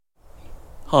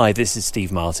Hi, this is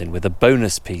Steve Martin with a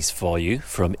bonus piece for you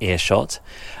from Earshot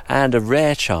and a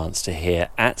rare chance to hear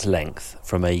at length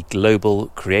from a global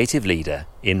creative leader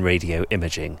in radio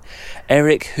imaging.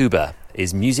 Erik Huber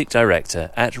is music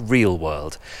director at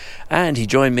ReelWorld, and he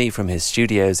joined me from his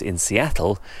studios in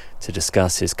Seattle to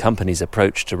discuss his company's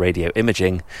approach to radio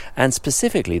imaging and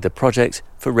specifically the project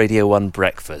for Radio 1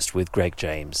 Breakfast with Greg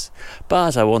James.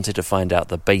 But I wanted to find out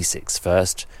the basics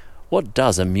first. What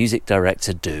does a music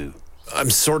director do? I'm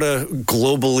sort of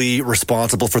globally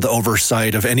responsible for the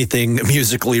oversight of anything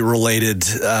musically related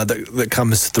that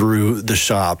comes through the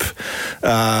shop,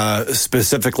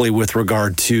 specifically with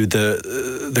regard to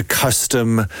the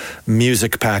custom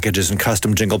music packages and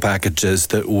custom jingle packages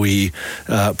that we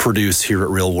produce here at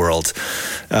ReelWorld.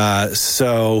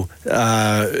 So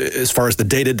as far as the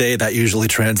day-to-day, that usually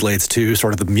translates to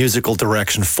sort of the musical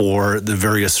direction for the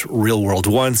various ReelWorld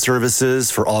 1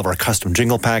 services, for all of our custom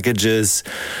jingle packages,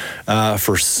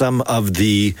 for some of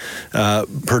the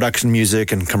production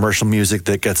music and commercial music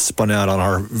that gets spun out on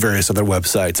our various other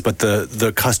websites. But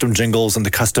the custom jingles and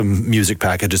the custom music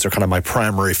packages are kind of my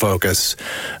primary focus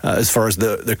as far as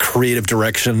the creative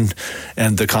direction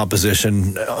and the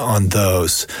composition on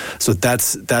those. So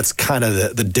that's kind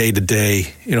of the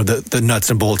day-to-day, the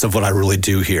nuts and bolts of what I really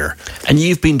do here. And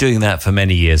you've been doing that for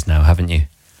many years now, haven't you?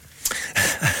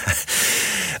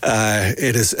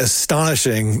 It is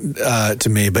astonishing to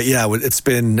me, but yeah, it's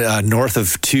been north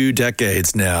of 2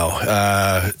 decades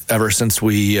now. Ever since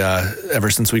we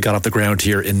got off the ground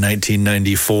here in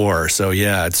 1994. So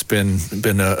yeah, it's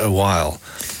been a while.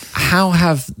 How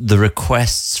have the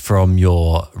requests from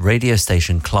your radio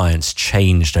station clients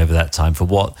changed over that time for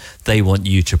what they want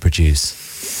you to produce?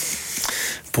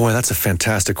 Boy, that's a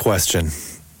fantastic question.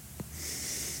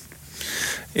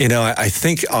 I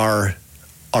think our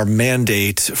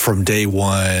mandate from day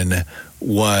one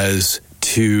was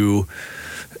to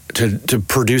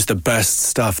produce the best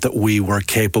stuff that we were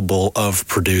capable of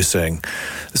producing,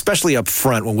 especially up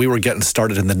front when we were getting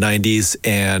started in the 90s,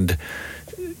 and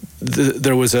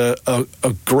there was a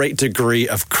great degree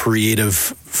of creative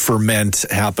ferment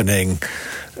happening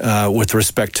with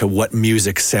respect to what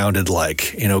music sounded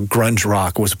like. Grunge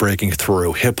rock was breaking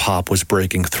through, hip hop was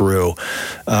breaking through.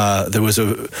 There was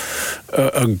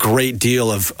a great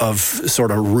deal of sort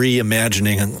of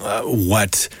reimagining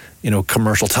what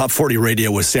commercial top 40 radio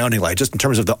was sounding like, just in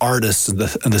terms of the artists and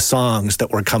the songs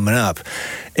that were coming up.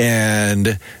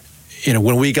 And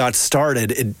when we got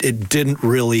started, it didn't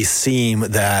really seem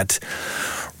that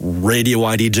radio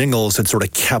ID jingles had sort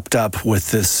of kept up with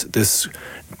this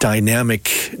dynamic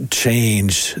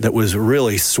change that was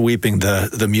really sweeping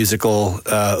the musical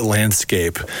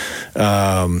landscape,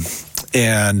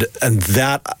 and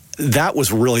that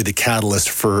was really the catalyst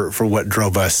for what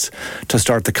drove us to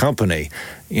start the company.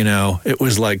 It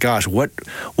was like, gosh, what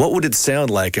would it sound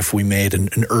like if we made an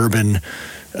urban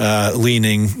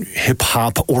leaning hip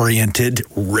hop oriented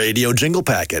radio jingle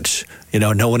package?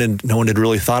 No one had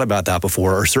really thought about that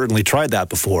before, or certainly tried that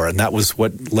before, and that was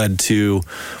what led to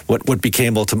what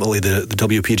became ultimately the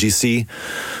WPGC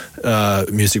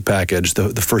music package.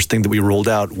 The first thing that we rolled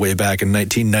out way back in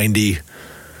 1990.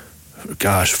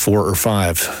 4 or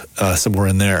 5, somewhere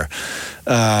in there.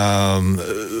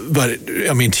 But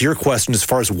to your question, as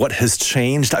far as what has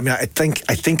changed, I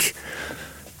think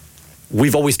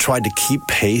we've always tried to keep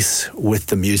pace with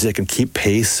the music and keep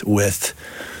pace with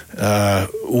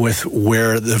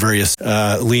where the various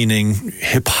leaning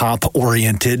hip hop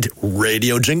oriented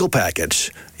radio jingle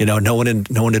package. No one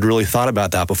had really thought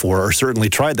about that before, or certainly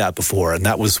tried that before, and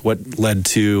that was what led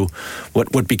to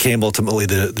what became ultimately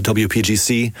the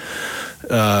WPGC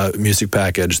music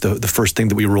package. The first thing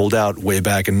that we rolled out way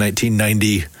back in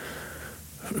 1990.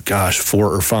 4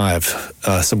 or 5,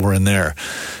 somewhere in there.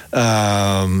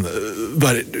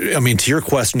 But to your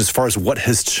question, as far as what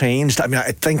has changed,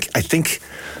 I think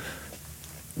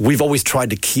we've always tried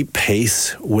to keep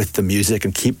pace with the music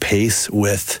and keep pace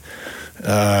with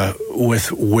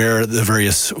where the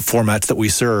various formats that we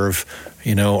serve,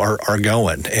 are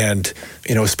going. And,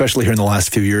 especially here in the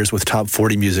last few years with top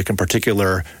 40 music in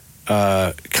particular,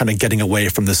 kind of getting away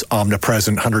from this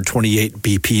omnipresent 128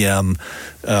 BPM,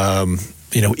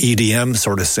 EDM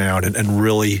sort of sound, and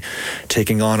really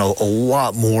taking on a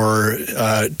lot more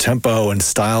tempo and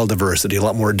style diversity, a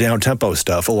lot more down-tempo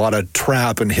stuff, a lot of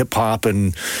trap and hip-hop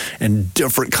and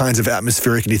different kinds of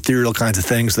atmospheric and ethereal kinds of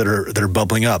things that are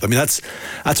bubbling up. That's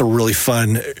a really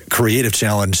fun creative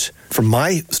challenge from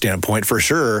my standpoint, for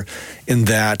sure, in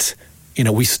that,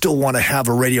 we still want to have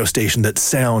a radio station that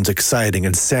sounds exciting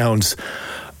and sounds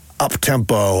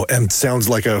up-tempo and sounds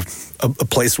like a a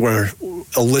place where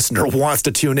a listener wants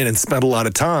to tune in and spend a lot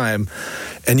of time.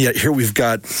 And yet here we've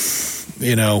got,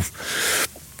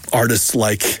 artists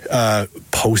like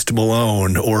Post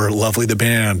Malone or Lovely the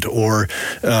Band or,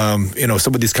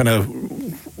 some of these kind of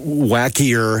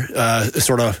wackier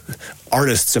sort of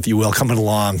artists, if you will, coming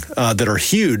along that are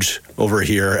huge over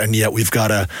here. And yet we've got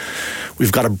to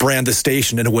brand the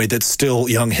station in a way that's still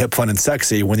young, hip, fun, and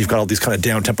sexy when you've got all these kind of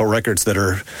down-tempo records that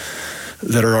are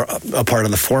a part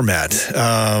of the format.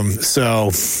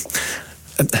 So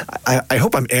I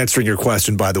hope I'm answering your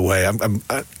question, by the way.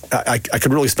 I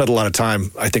could really spend a lot of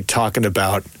time, I think, talking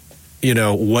about,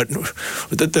 what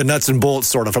the nuts and bolts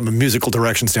sort of from a musical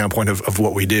direction standpoint of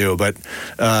what we do. But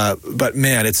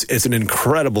man, it's an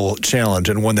incredible challenge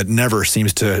and one that never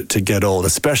seems to get old,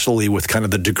 especially with kind of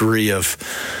the degree of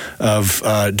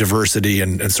diversity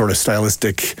and sort of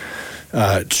stylistic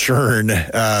churn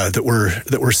that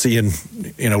we're seeing,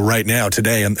 right now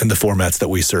today in the formats that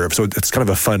we serve. So it's kind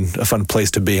of a fun place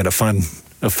to be and a fun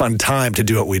time to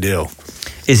do what we do.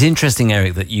 It's interesting,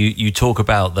 Erik, that you talk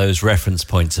about those reference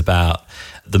points about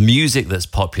the music that's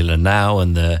popular now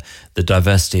and the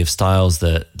diversity of styles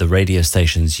that the radio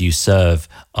stations you serve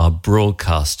are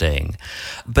broadcasting.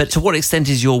 But to what extent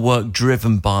is your work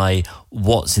driven by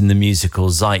what's in the musical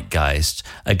zeitgeist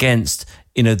against,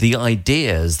 the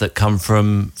ideas that come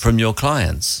from your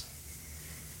clients?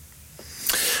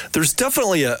 There's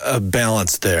definitely a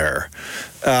balance there.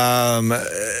 And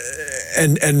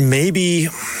maybe,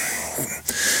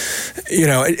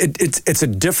 it's a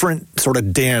different sort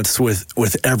of dance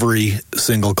with every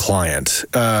single client.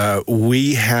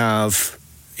 We have,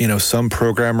 some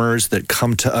programmers that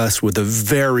come to us with a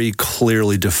very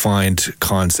clearly defined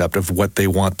concept of what they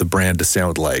want the brand to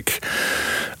sound like.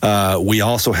 We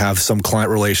also have some client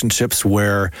relationships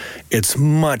where it's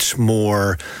much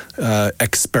more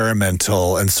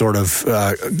experimental and sort of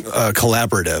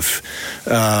collaborative.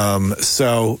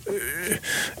 So,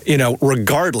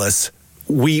 regardless,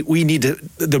 we need the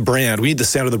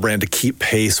sound of the brand to keep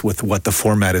pace with what the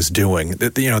format is doing.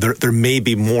 There may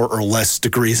be more or less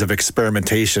degrees of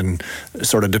experimentation,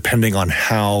 sort of depending on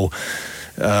how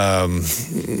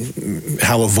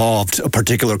evolved a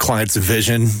particular client's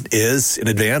vision is in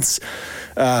advance.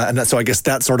 So I guess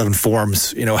that sort of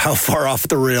informs, how far off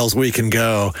the rails we can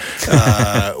go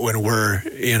when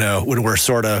we're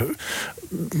sort of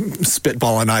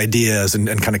spitballing ideas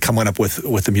and kind of coming up with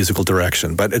the musical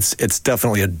direction. But it's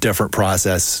definitely a different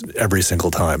process every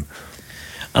single time.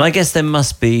 And I guess there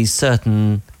must be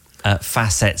certain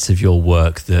facets of your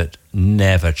work that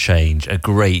never change. A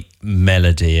great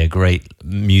melody, a great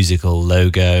musical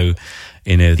logo,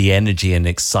 the energy and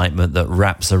excitement that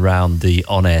wraps around the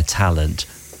on-air talent.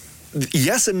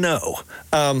 Yes and no.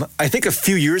 I think a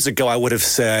few years ago I would have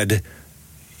said,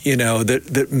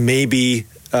 that maybe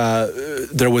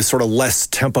there was sort of less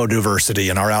tempo diversity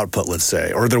in our output, let's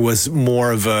say, or there was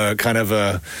more of a kind of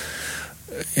a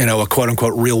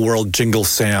quote-unquote real-world jingle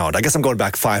sound. I guess I'm going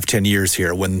back 5-10 years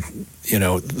here when,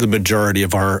 the majority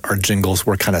of our jingles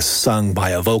were kind of sung by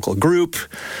a vocal group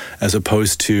as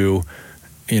opposed to,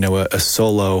 a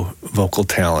solo vocal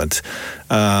talent.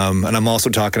 And I'm also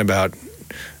talking about,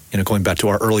 going back to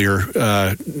our earlier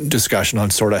discussion on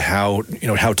sort of how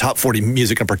top 40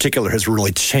 music in particular has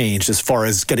really changed as far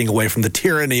as getting away from the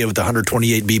tyranny of the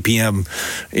 128 BPM,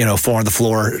 4 on the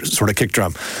floor sort of kick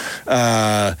drum.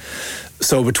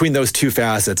 So between those two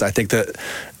facets, I think that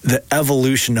the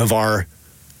evolution of our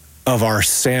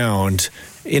sound,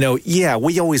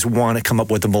 we always want to come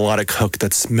up with a melodic hook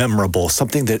that's memorable,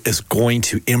 something that is going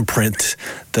to imprint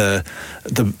the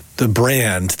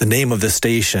brand, the name of the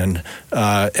station,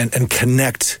 and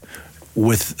connect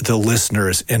with the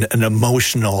listeners in an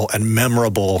emotional and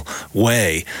memorable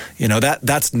way.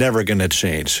 That's never going to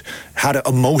change. How to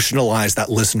emotionalize that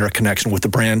listener connection with the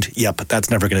brand, yep, that's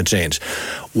never going to change.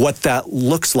 What that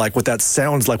looks like, what that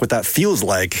sounds like, what that feels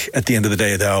like at the end of the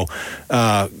day, though,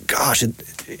 at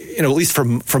least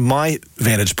from my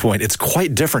vantage point, it's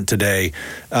quite different today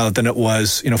than it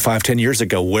was, 5-10 years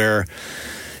ago, where,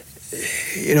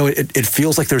 it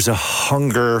feels like there's a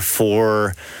hunger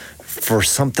for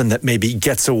something that maybe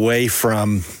gets away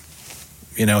from,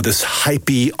 this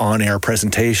hypey on-air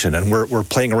presentation. And we're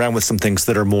playing around with some things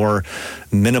that are more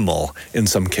minimal in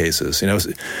some cases.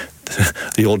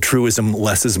 The old truism,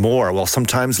 less is more. Well,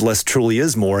 sometimes less truly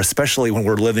is more, especially when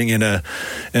we're living in a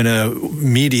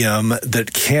medium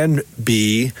that can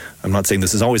be, I'm not saying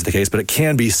this is always the case, but it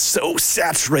can be so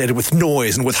saturated with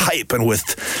noise and with hype and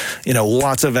with,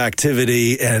 lots of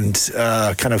activity and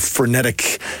kind of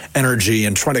frenetic energy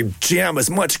and trying to jam as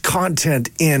much content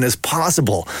in as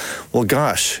possible. Well,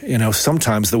 gosh,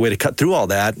 sometimes the way to cut through all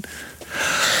that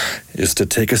is to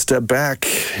take a step back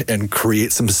and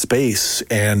create some space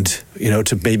and,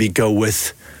 to maybe go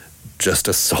with just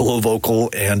a solo vocal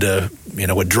and a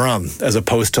drum, as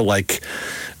opposed to like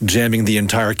jamming the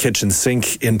entire kitchen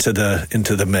sink into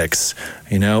the mix.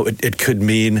 It could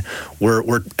mean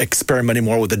we're experimenting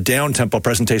more with a down tempo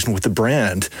presentation with the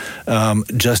brand,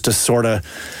 just to sort of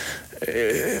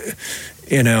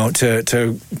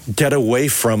to get away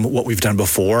from what we've done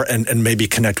before and maybe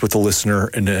connect with the listener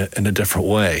in a different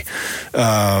way.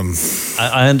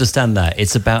 I understand that.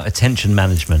 It's about attention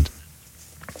management.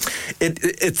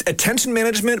 It's attention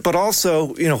management, but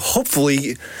also,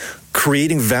 hopefully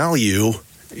creating value,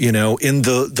 in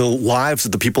the lives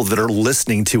of the people that are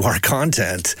listening to our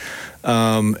content,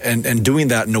 and doing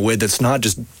that in a way that's not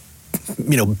just,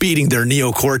 beating their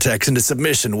neocortex into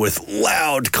submission with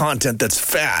loud content that's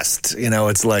fast.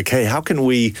 It's like, hey, how can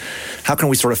we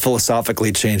sort of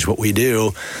philosophically change what we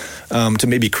do, to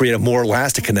maybe create a more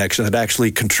lasting connection that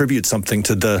actually contributes something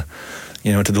to the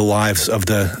lives of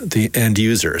the end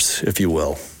users, if you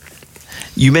will.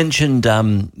 You mentioned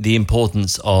the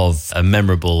importance of a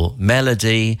memorable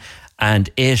melody, and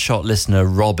Earshot listener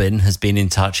Robin has been in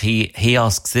touch. He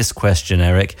asks this question,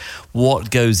 Erik: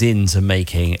 what goes into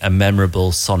making a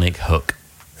memorable sonic hook?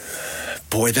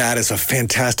 Boy, that is a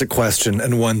fantastic question,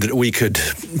 and one that we could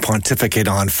pontificate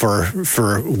on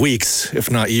for weeks,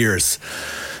 if not years.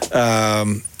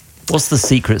 What's the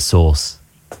secret sauce?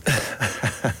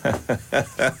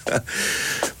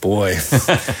 Boy,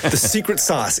 the secret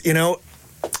sauce.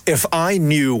 If I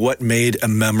knew what made a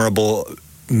memorable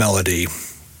melody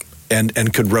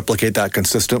and could replicate that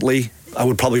consistently, I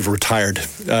would probably have retired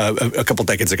a couple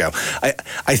decades ago.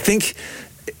 I think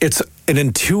it's an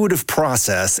intuitive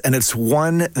process, and it's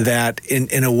one that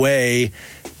in a way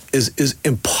is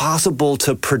impossible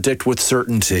to predict with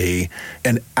certainty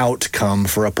an outcome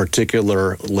for a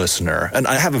particular listener. And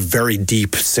I have a very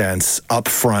deep sense up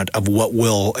front of what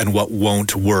will and what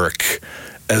won't work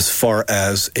as far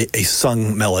as a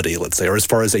sung melody, let's say, or as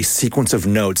far as a sequence of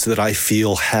notes that I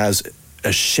feel has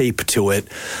a shape to it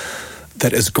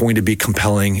that is going to be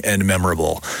compelling and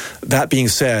memorable. That being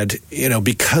said,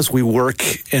 because we work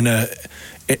in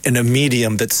a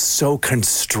medium that's so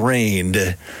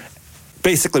constrained,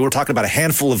 basically we're talking about a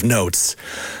handful of notes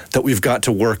that we've got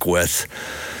to work with.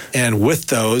 And with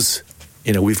those,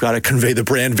 we've got to convey the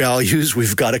brand values.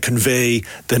 We've got to convey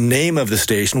the name of the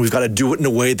station. We've got to do it in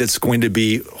a way that's going to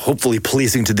be hopefully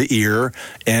pleasing to the ear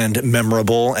and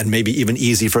memorable and maybe even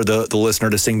easy for the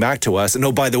listener to sing back to us.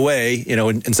 And by the way,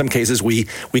 in some cases we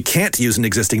can't use an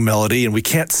existing melody, and we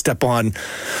can't step on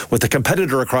what the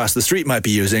competitor across the street might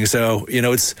be using. So,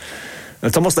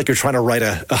 it's almost like you're trying to write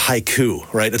a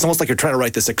haiku, right? It's almost like you're trying to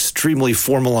write this extremely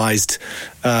formalized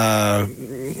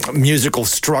musical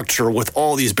structure with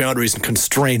all these boundaries and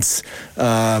constraints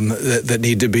that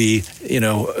need to be,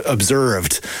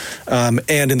 observed. And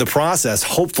in the process,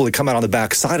 hopefully come out on the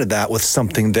backside of that with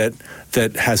something that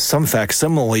has some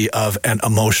facsimile of an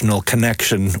emotional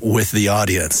connection with the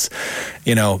audience.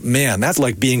 Man, that's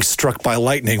like being struck by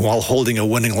lightning while holding a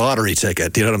winning lottery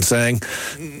ticket. Do you know what I'm saying?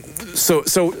 So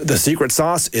the secret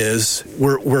sauce is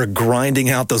we're grinding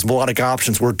out those melodic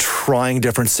options. We're trying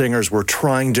different singers. We're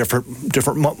trying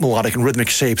different melodic and rhythmic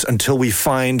shapes until we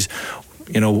find,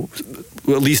 at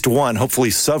least one,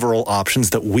 hopefully several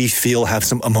options that we feel have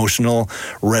some emotional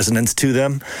resonance to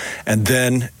them. And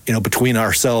then, between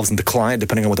ourselves and the client,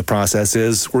 depending on what the process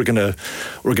is, we're gonna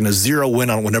zero in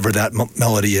on whatever that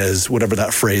melody is, whatever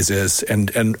that phrase is,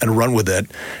 and run with it,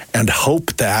 and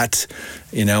hope that,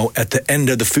 at the end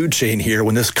of the food chain here,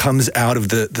 when this comes out of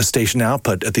the station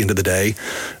output at the end of the day,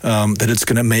 that it's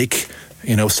gonna make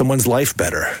someone's life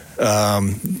better,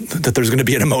 that there's going to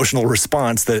be an emotional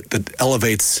response that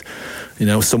elevates,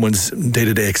 someone's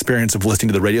day-to-day experience of listening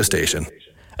to the radio station.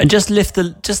 And just lift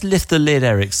the lid,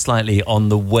 Erik, slightly on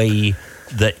the way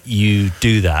that you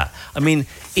do that. I mean,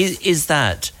 is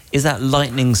that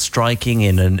lightning striking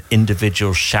in an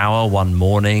individual shower one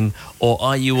morning, or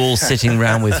are you all sitting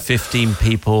around with 15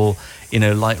 people,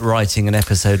 like writing an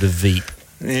episode of Veep?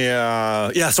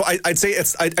 Yeah. So I'd say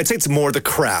it's more the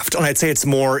craft, and I'd say it's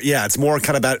more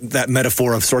kind of that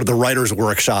metaphor of sort of the writer's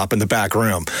workshop in the back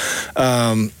room.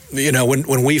 When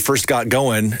we first got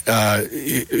going, when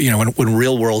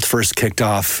ReelWorld first kicked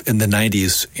off in the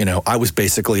 90s, I was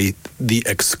basically the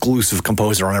exclusive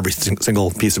composer on every single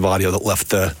piece of audio that left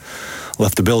the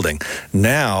building.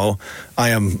 Now, I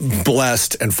am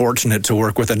blessed and fortunate to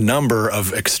work with a number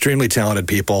of extremely talented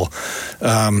people.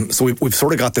 So we've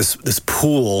sort of got this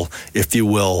pool, if you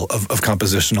will, of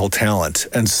compositional talent.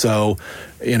 And so,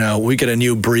 we get a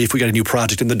new brief, we get a new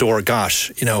project in the door. Gosh,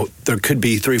 there could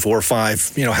be 3, 4,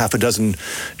 5, half a dozen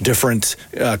different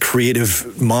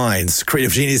creative minds,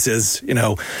 creative geniuses,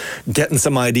 getting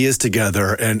some ideas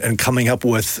together and coming up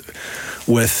with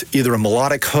either a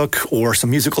melodic hook or some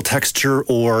musical texture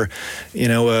or,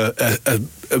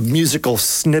 a musical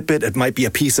snippet. It might be a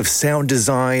piece of sound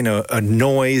design, a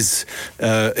noise,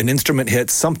 an instrument hit,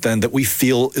 something that we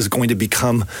feel is going to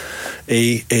become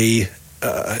an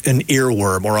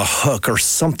earworm or a hook or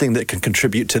something that can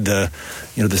contribute to the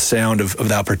sound of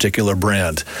that particular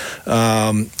brand.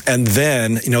 And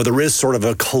then, there is sort of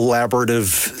a collaborative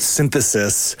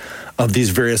synthesis of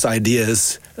these various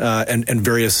ideas and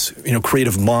various,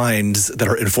 creative minds that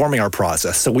are informing our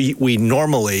process. So we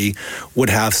normally would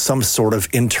have some sort of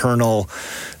internal,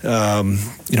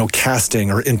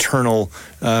 casting or internal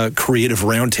creative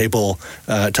roundtable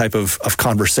type of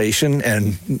conversation.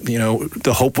 And,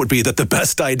 the hope would be that the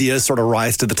best ideas sort of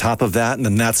rise to the top of that. And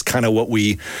then that's kind of what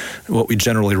we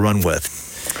generally run with.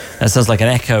 That sounds like an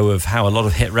echo of how a lot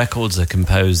of hit records are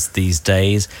composed these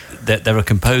days. That there are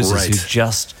composers who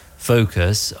just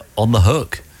focus on the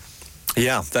hook.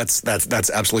 Yeah, that's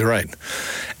absolutely right.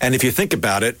 And if you think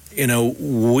about it,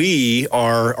 we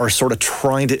are sort of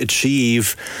trying to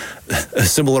achieve a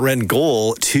similar end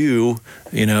goal to,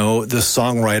 the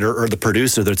songwriter or the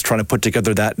producer that's trying to put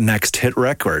together that next hit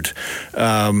record.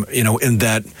 In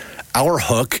that our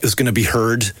hook is going to be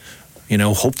heard,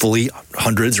 hopefully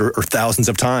hundreds or thousands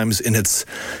of times in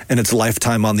its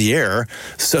lifetime on the air.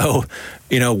 So,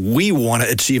 we want to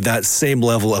achieve that same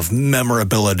level of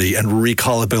memorability and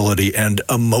recallability and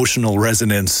emotional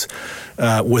resonance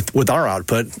with our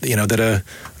output, that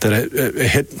a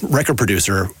hit record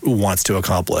producer wants to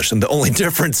accomplish. And the only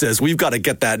difference is we've got to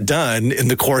get that done in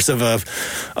the course of a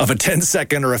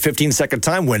 10-second or a 15-second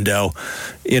time window,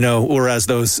 whereas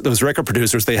those record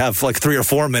producers, they have like 3 or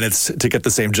 4 minutes to get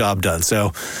the same job done.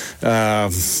 So I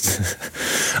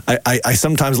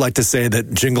sometimes like to say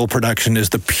that jingle production is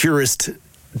the purest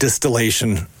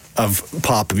distillation of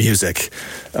pop music.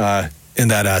 In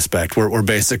that aspect, we're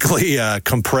basically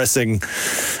compressing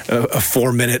a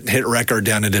 4-minute hit record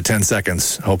down into 10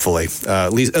 seconds. Hopefully,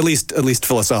 at least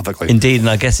philosophically. Indeed, and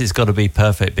I guess it's got to be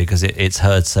perfect because it's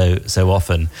heard so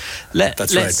often.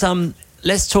 That's right.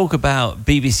 Let's talk about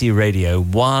BBC Radio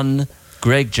 1,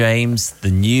 Greg James,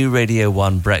 the new Radio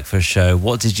 1 breakfast show.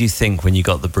 What did you think when you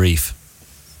got the brief?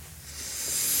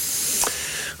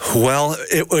 Well,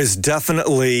 it was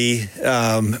definitely.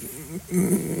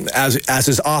 As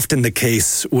is often the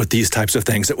case with these types of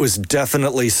things, it was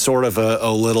definitely sort of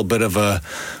a little bit of a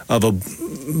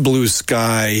blue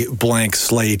sky, blank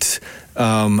slate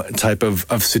type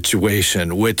of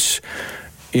situation, which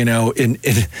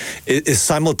it is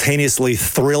simultaneously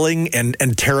thrilling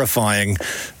and terrifying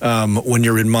when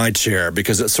you're in my chair,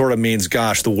 because it sort of means,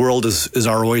 gosh, the world is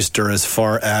our oyster as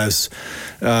far as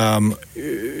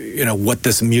what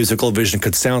this musical vision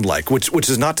could sound like, which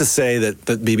is not to say that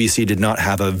BBC did not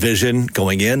have a vision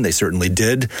going in. They certainly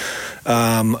did.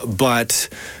 But,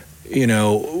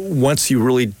 once you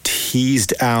really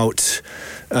teased out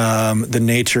the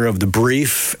nature of the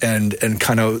brief and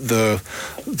kind of the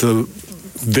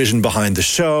vision behind the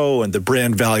show and the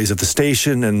brand values of the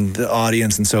station and the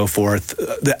audience and so forth,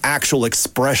 the actual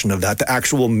expression of that, the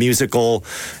actual musical,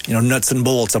 nuts and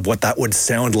bolts of what that would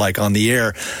sound like on the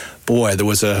air, boy, there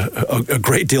was a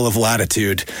great deal of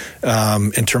latitude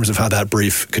in terms of how that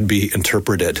brief could be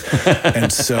interpreted.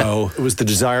 And so it was the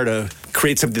desire to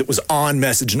create something that was on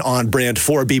message and on brand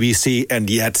for BBC and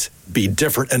yet be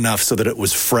different enough so that it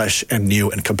was fresh and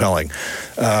new and compelling.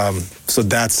 So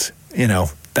that's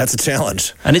a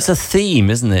challenge. And it's a theme,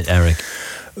 isn't it, Erik?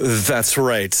 That's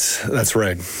right.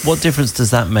 What difference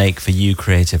does that make for you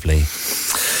creatively?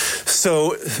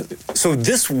 So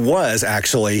this was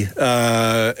actually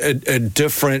a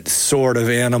different sort of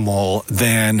animal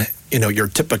than, your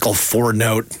typical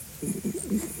 4-note,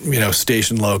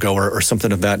 station logo or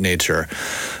something of that nature.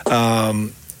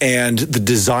 And the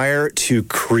desire to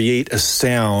create a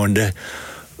sound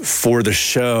for the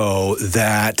show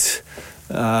that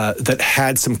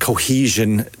had some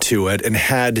cohesion to it and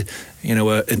had,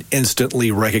 an instantly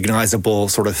recognizable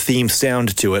sort of theme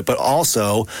sound to it, but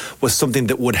also was something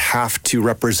that would have to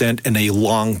represent in a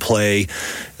long play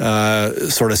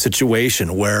sort of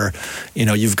situation where,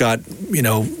 you've got,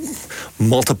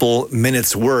 multiple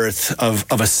minutes worth of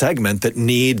a segment that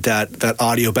need that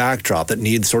audio backdrop, that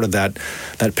needs sort of that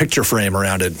picture frame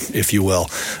around it, if you will.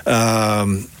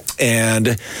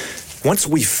 And once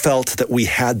we felt that we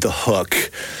had the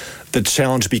hook, the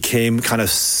challenge became kind of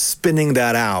spinning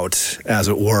that out, as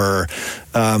it were,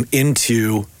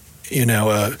 into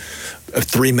a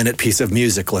 3-minute piece of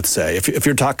music, let's say. If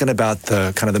you're talking about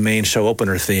the kind of the main show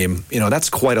opener theme, that's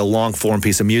quite a long form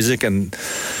piece of music, and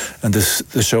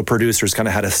the show producers kind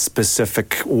of had a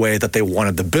specific way that they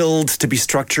wanted the build to be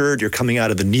structured. You're coming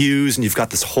out of the news, and you've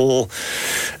got this whole,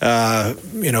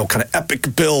 kind of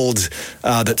epic build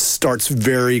that starts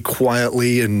very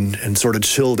quietly and sort of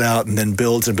chilled out, and then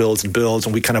builds and builds and builds,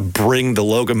 and we kind of bring the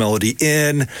logo melody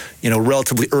in,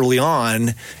 relatively early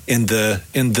on in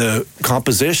the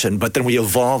composition, but then we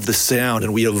evolve the sound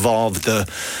and we evolve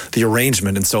the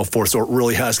arrangement and so forth. So it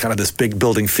really has kind of this big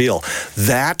building feel.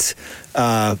 That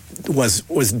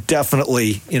was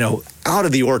definitely out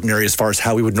of the ordinary as far as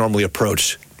how we would normally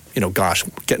approach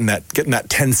getting that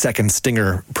 10-second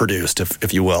stinger produced,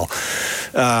 if you will.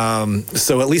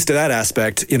 So at least to that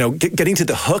aspect, getting to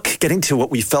the hook, getting to what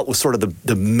we felt was sort of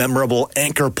the memorable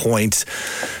anchor point.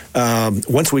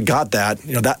 Once we got that,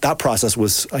 that process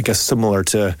was, I guess, similar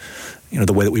to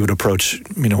the way that we would approach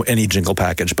any jingle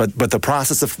package. But the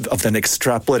process of then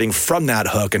extrapolating from that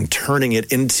hook and turning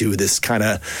it into this kind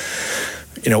of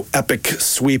epic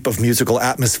sweep of musical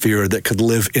atmosphere that could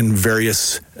live in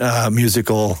various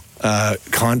musical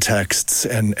contexts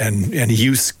and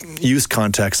use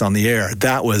contexts on the air.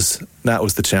 That was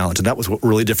the challenge, and that was what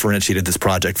really differentiated this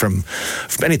project from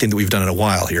anything that we've done in a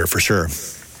while here, for sure.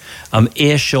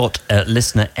 Earshot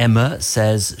listener Emma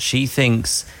says she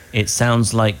thinks it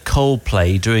sounds like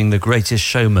Coldplay doing The Greatest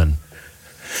Showman.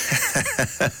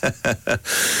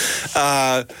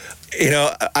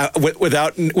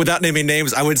 Without naming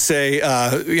names, I would say,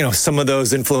 some of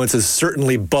those influences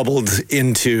certainly bubbled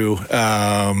into,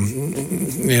 the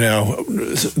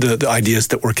ideas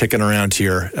that we're kicking around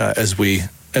here as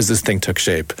this thing took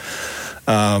shape.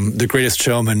 The Greatest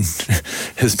Showman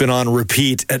has been on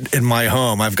repeat in my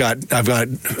home. I've got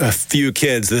a few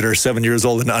kids that are 7 years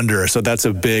old and under, so that's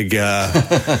a big.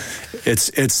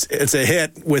 It's a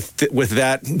hit with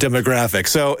that demographic.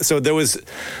 So there was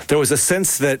a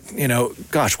sense that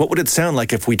what would it sound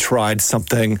like if we tried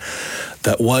something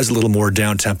that was a little more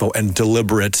down tempo and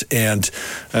deliberate and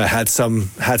had some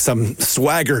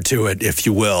swagger to it, if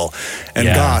you will. And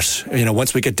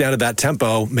once we get down to that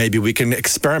tempo, maybe we can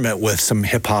experiment with some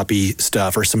hip hoppy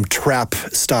stuff or some trap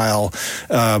style,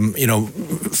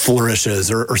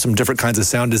 flourishes or some different kinds of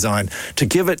sound design to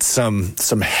give it some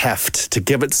heft, to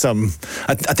give it some.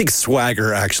 I think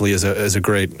swagger actually is a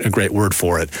great word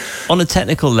for it. On a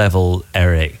technical level,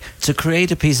 Erik, to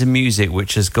create a piece of music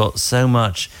which has got so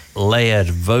much layered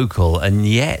vocal and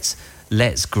yet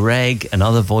lets Greg and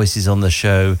other voices on the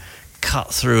show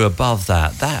cut through above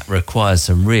that requires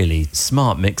some really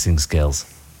smart mixing skills.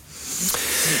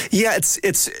 Yeah,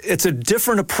 it's a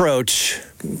different approach.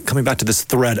 Coming back to this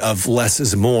thread of less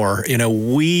is more,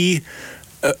 we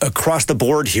across the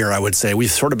board here, I would say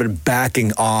we've sort of been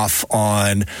backing off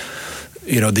on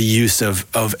the use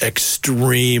of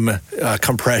extreme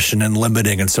compression and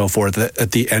limiting and so forth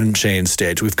at the end chain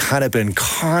stage. We've kind of been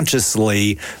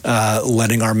consciously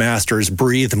letting our masters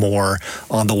breathe more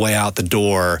on the way out the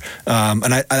door.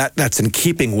 And that's in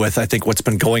keeping with, I think, what's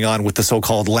been going on with the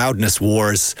so-called loudness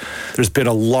wars. There's been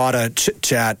a lot of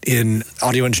chit-chat in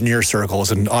audio engineer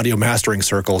circles and audio mastering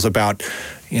circles about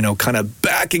kind of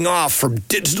backing off from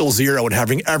digital zero and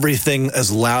having everything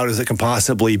as loud as it can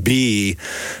possibly be,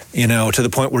 to the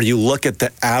point where you look at the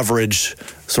average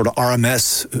sort of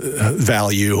RMS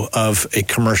value of a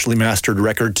commercially mastered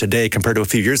record today compared to a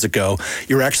few years ago,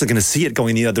 you're actually going to see it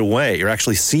going the other way. You're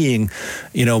actually seeing,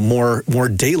 more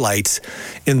daylight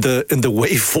in the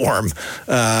waveform,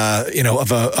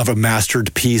 of a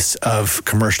mastered piece of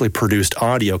commercially produced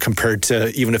audio compared to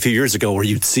even a few years ago where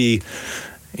you'd see.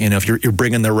 If you're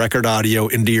bringing the record audio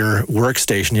into your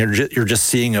workstation, you're just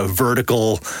seeing a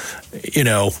vertical,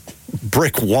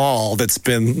 brick wall that's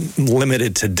been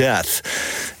limited to death.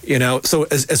 So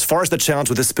as far as the challenge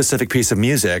with this specific piece of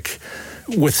music,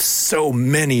 with so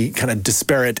many kind of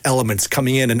disparate elements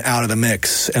coming in and out of the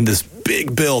mix, and this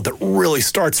big build that really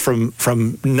starts from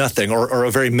nothing or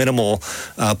a very minimal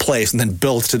place, and then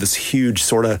builds to this huge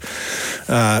sort of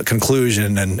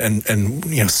conclusion,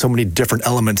 and so many different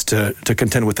elements to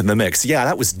contend with in the mix. Yeah,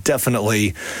 that was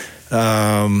definitely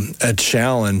a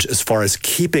challenge as far as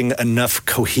keeping enough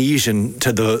cohesion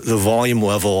to the volume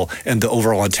level and the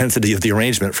overall intensity of the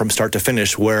arrangement from start to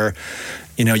finish, where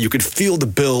you could feel the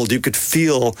build, you could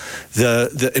feel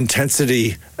the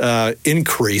intensity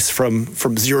increase from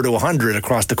 0 to 100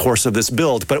 across the course of this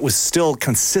build, but it was still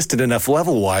consistent enough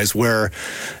level-wise where,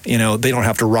 they don't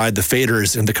have to ride the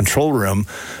faders in the control room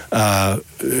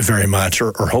very much,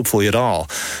 or hopefully at all.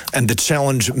 And the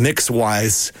challenge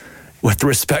mix-wise, with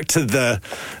respect to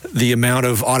the amount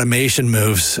of automation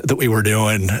moves that we were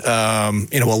doing.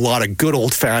 A lot of good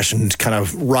old-fashioned kind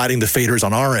of riding the faders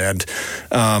on our end,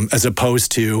 as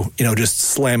opposed to, just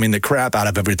slamming the crap out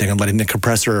of everything and letting the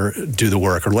compressor do the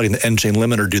work or letting the end-chain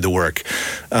limiter do the work.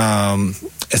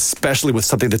 Especially with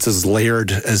something that's as layered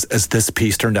as this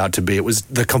piece turned out to be. It was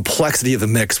the complexity of the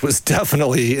mix was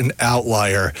definitely an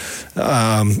outlier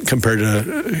compared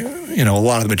to, a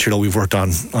lot of the material we've worked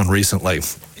on recently.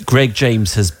 Greg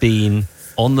James has been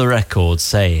on the record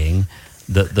saying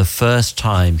that the first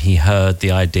time he heard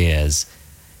the ideas,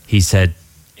 he said,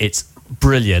 it's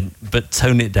brilliant, but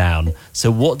tone it down.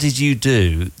 So what did you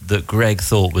do that Greg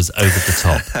thought was over the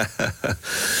top?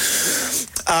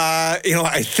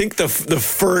 I think the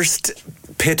first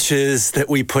pitches that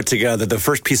we put together, the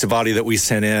first piece of audio that we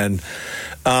sent in,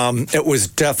 it was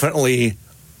definitely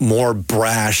more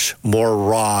brash, more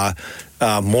raw,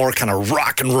 more kind of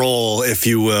rock and roll, if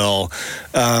you will,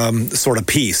 sort of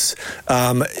piece.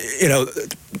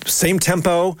 Same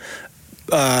tempo,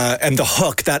 and the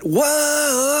hook, that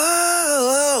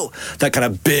whoa, that kind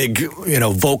of big,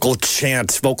 vocal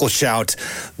chant, vocal shout,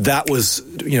 that was,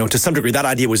 to some degree, that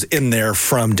idea was in there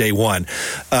from day one.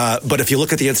 But if you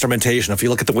look at the instrumentation, if you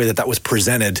look at the way that was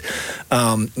presented,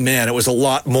 it was a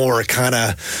lot more kind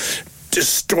of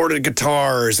distorted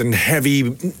guitars and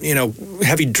heavy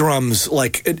drums.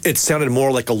 Like it sounded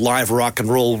more like a live rock and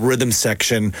roll rhythm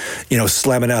section,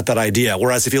 slamming out that idea.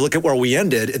 Whereas if you look at where we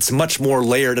ended, it's much more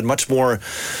layered and much more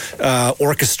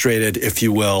orchestrated, if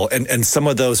you will. And some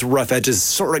of those rough edges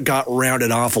sort of got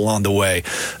rounded off along the way.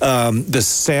 The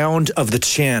sound of the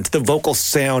chant, the vocal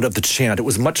sound of the chant, it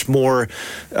was much more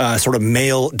sort of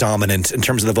male dominant in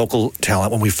terms of the vocal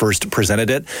talent when we first presented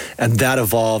it. And that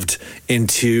evolved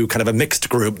into kind of a mixed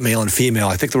group, male and female.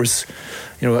 I think there was,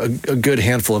 a good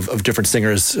handful of different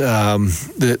singers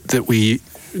that we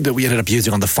ended up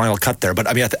using on the final cut there. But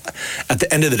I mean, at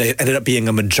the end of the day, it ended up being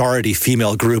a majority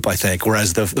female group, I think,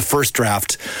 whereas the first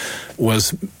draft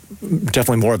was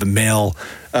definitely more of a male.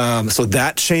 So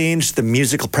that changed. The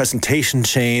musical presentation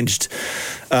changed.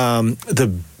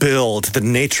 The build, the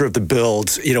nature of the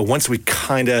build, once we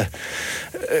kind of,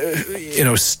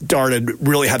 started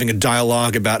really having a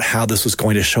dialogue about how this was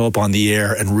going to show up on the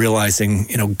air and realizing,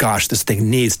 gosh, this thing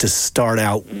needs to start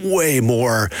out way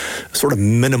more sort of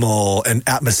minimal and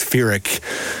atmospheric.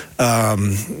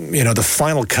 The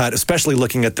final cut, especially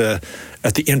looking at the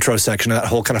intro section, that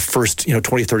whole kind of first,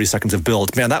 20, 30 seconds of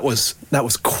build, man, that was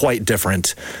quite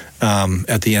different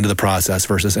at the end of the process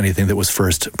versus anything that was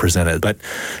first presented. But,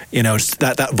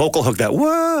 that vocal hook, that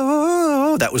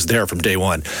whoa, that was there from day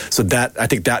one. So I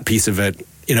think that piece of it,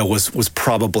 was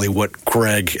probably what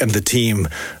Greg and the team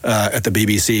at the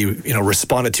BBC,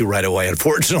 responded to right away. And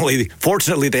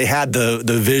fortunately, they had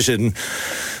the vision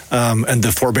and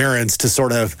the forbearance to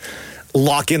sort of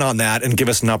lock in on that and give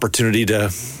us an opportunity to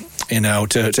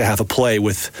have a play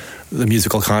with the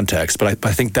musical context. But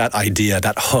I think that idea,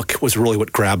 that hook, was really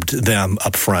what grabbed them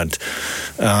up front.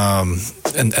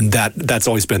 And that's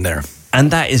always been there.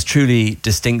 And that is truly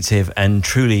distinctive and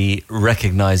truly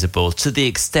recognizable, to the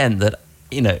extent that,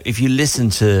 if you listen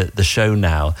to the show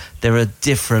now, there are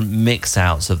different mix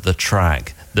outs of the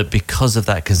track that, because of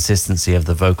that consistency of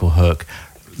the vocal hook,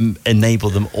 enable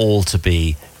them all to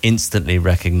be instantly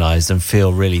recognized and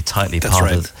feel really tightly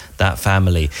part of that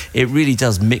family. It really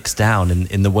does mix down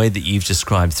in the way that you've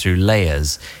described, through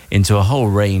layers, into a whole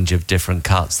range of different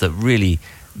cuts that really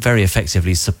very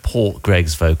effectively support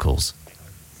Greg's vocals.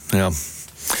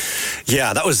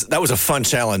 Yeah, that was a fun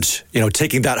challenge,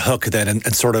 taking that hook then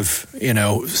and sort of,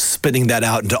 spinning that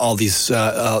out into all these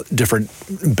different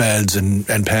beds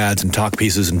and pads and talk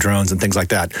pieces and drones and things like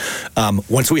that.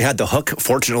 Once we had the hook,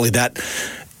 fortunately that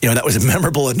was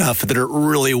memorable enough that it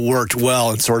really worked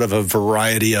well in sort of a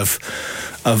variety of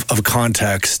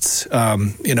contexts,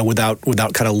 without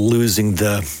kind of losing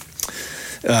the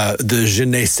je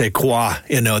ne sais quoi,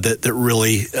 that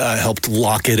really helped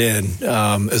lock it in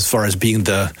as far as being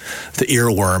the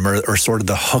earworm or sort of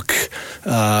the hook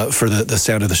for the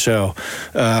sound of the show.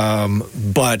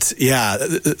 But yeah,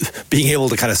 being able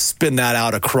to kind of spin that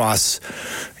out across,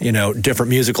 different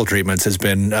musical treatments has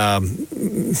been,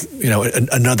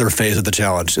 another phase of the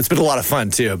challenge. It's been a lot of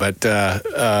fun too, but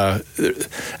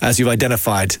as you've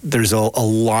identified, there's a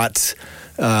lot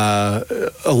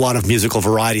of musical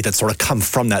variety that sort of come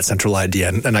from that central idea.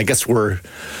 And I guess we'll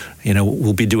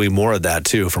be doing more of that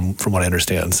too, from what I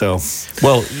understand. So,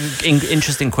 well,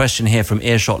 interesting question here from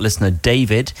Earshot listener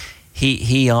David.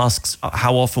 He asks,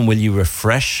 how often will you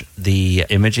refresh the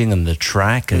imaging and the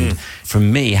track? And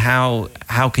from me, how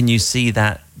can you see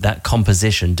that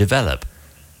composition develop?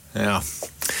 Yeah.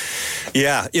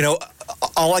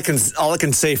 all I can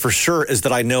say for sure is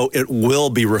that I know it will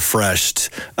be refreshed.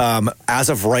 As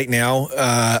of right now,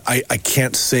 I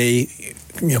can't say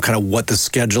kind of what the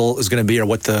schedule is going to be or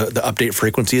what the update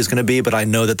frequency is going to be, but I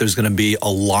know that there's going to be a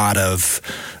lot of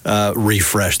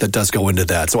refresh that does go into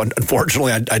that. So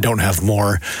unfortunately, I don't have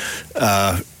more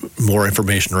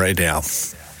information right now.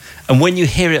 And when you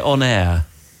hear it on air,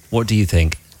 what do you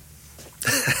think?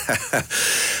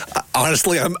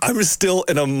 Honestly, I'm still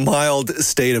in a mild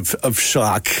state of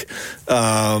shock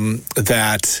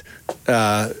that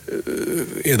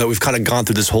we've kind of gone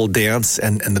through this whole dance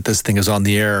and that this thing is on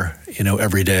the air,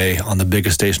 every day on the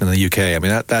biggest station in the UK. I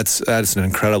mean, that's an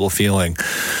incredible feeling.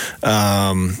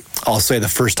 I'll say the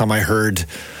first time I heard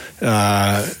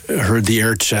the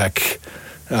air check,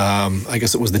 I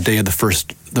guess it was the day of the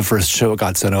first show it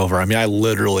got sent over. I mean, I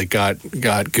literally got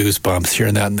goosebumps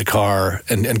hearing that in the car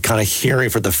and kind of hearing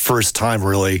for the first time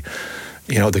really,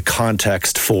 the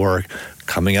context for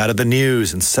coming out of the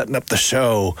news and setting up the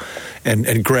show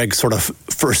and Greg's sort of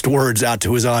first words out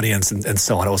to his audience and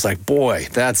so on. I was like, boy,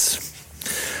 that's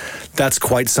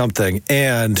quite something.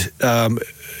 And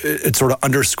it sort of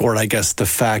underscored, I guess, the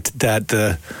fact that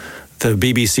the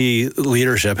BBC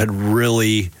leadership had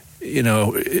really,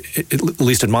 at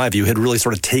least in my view, had really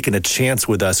sort of taken a chance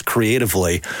with us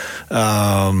creatively,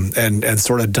 and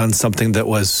sort of done something that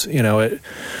was,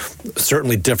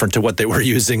 certainly different to what they were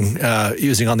using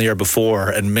on the air before.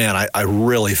 And man, I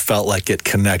really felt like it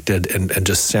connected and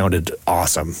just sounded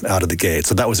awesome out of the gate.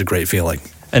 So that was a great feeling.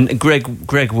 And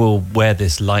Greg will wear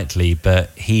this lightly, but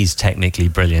he's technically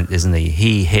brilliant, isn't he?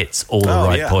 He hits all the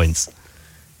right points.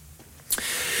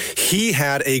 He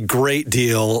had a great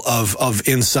deal of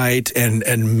insight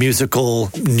and musical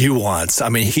nuance. I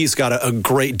mean, he's got a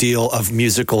great deal of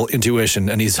musical intuition,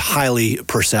 and he's highly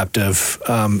perceptive,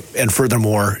 and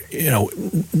furthermore,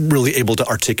 really able to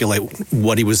articulate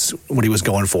what he was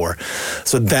going for.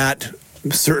 So that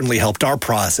certainly helped our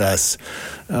process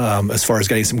as far as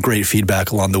getting some great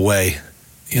feedback along the way,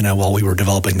 while we were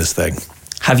developing this thing.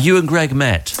 Have you and Greg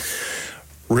met?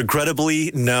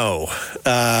 Regrettably, no.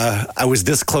 I was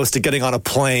this close to getting on a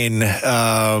plane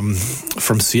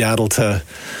from Seattle to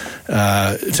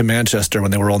Manchester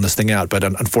when they were rolling this thing out, but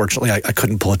unfortunately, I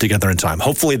couldn't pull it together in time.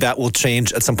 Hopefully, that will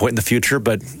change at some point in the future,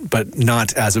 but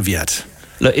not as of yet.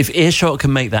 Look, if Earshot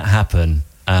can make that happen,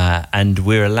 and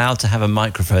we're allowed to have a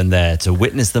microphone there to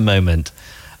witness the moment,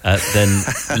 then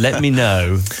let me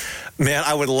know. Man,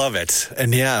 I would love it.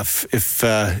 And yeah,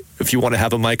 if you want to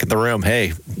have a mic in the room,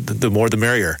 hey, the more the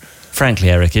merrier.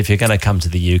 Frankly, Erik, if you're going to come to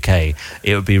the UK,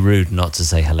 it would be rude not to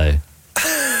say hello.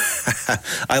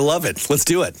 I love it. Let's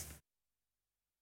do it.